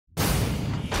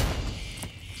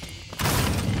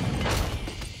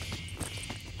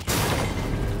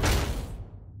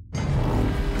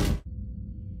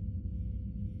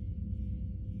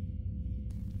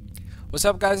What's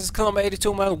up guys, it's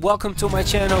Columba82 man. Welcome to my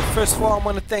channel. First of all, I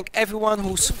want to thank everyone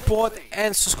who support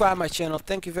and subscribe my channel.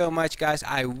 Thank you very much guys,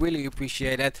 I really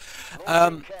appreciate it.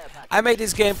 I made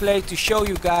this gameplay to show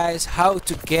you guys how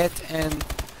to get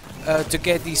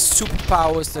these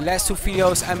superpowers. The last two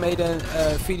videos I made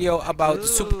a video about the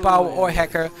superpower or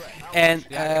hacker, and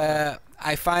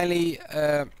I finally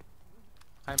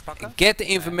get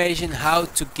the information how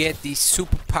to get these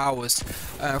superpowers.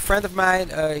 A friend of mine,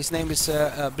 his name is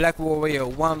Black Warrior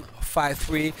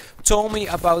 153, told me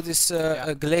about this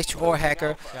glitch or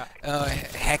hacker,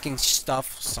 hacking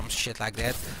stuff, some shit like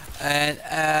that, and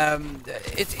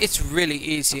it's really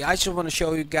easy. I just want to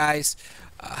show you guys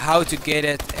how to get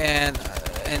it, and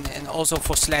also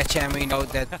for Sledgehammer, you know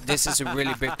that this is a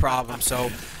really big problem. So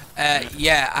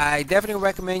yeah, I definitely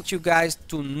recommend you guys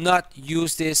to not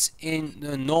use this in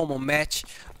a normal match,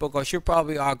 because you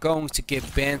probably are going to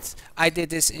get banned. I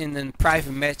did this in a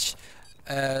private match,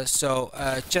 so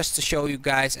just to show you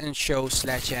guys and show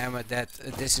Sledgehammer that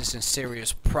this is a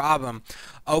serious problem.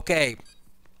 Okay,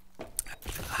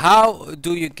 how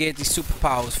do you get these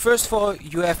superpowers? First of all,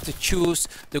 you have to choose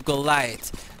the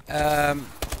Goliath,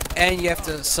 and you have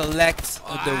to select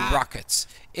the rockets.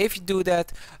 If you do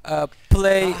that,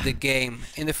 play the game.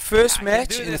 In the first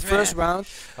match, in the first round,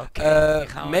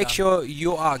 make sure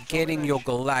you are getting your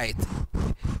Goliath.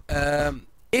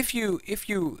 If you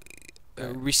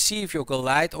receive your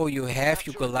Goliath, or you have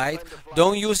your Goliath,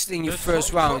 don't use it in your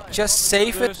first round. Just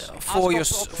save it for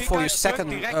the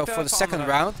second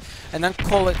round, and then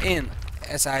call it in,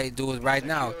 as I do it right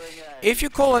now. If you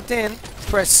call it in,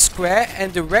 press square,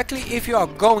 and directly, if you are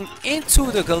going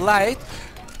into the Goliath,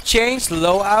 change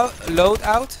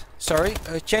loadout.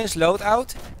 Change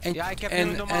loadout and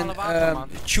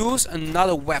choose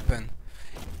another weapon.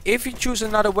 If you choose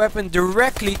another weapon,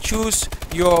 directly choose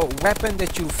your weapon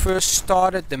that you first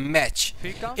started the match.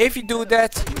 If you do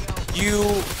that, you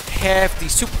have the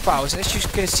superpowers. As you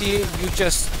can see, you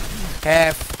just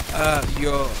have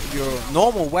your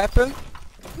normal weapon,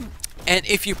 and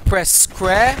if you press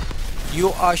square, you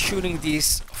are shooting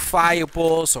these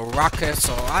fireballs or rockets,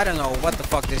 or I don't know what the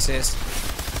fuck this is.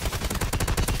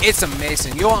 It's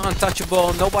amazing. You're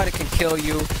untouchable, nobody can kill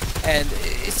you, and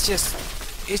it's just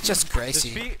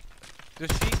crazy.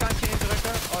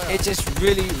 It's just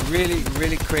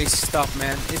really crazy stuff,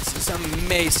 man. It's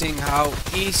amazing how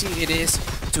easy it is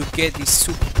to get these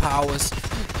superpowers,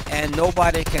 and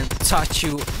nobody can touch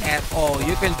you at all.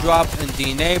 You can drop a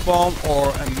DNA bomb or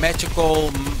a magical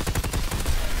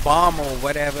bomb or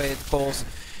whatever it calls.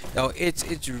 No, it's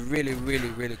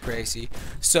really crazy.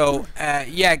 So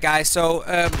yeah guys, so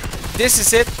this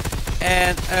is it,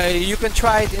 and you can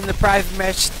try it in the private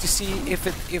match to see if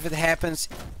it happens.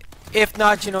 If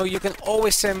not, you know, you can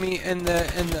always send me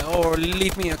or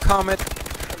leave me a comment.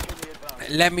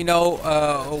 Let me know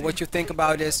what you think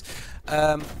about this.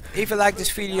 If you like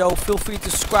this video, feel free to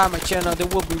subscribe my channel.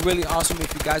 That will be really awesome.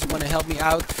 If you guys want to help me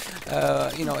out,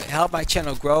 you know, help my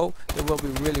channel grow, that will be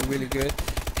really good.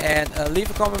 And leave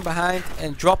a comment behind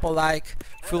and drop a like.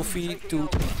 Feel free to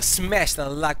smash the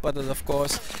like button, of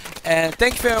course. And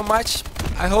thank you very much.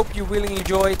 I hope you really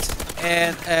enjoyed,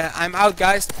 and I'm out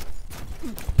guys.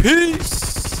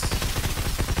 Peace.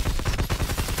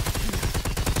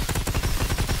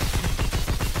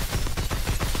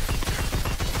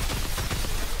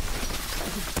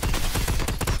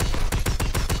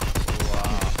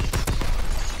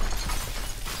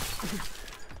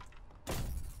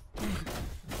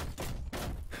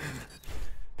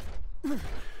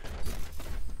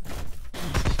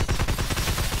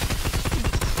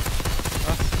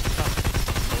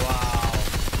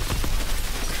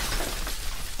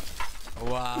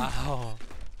 Wow.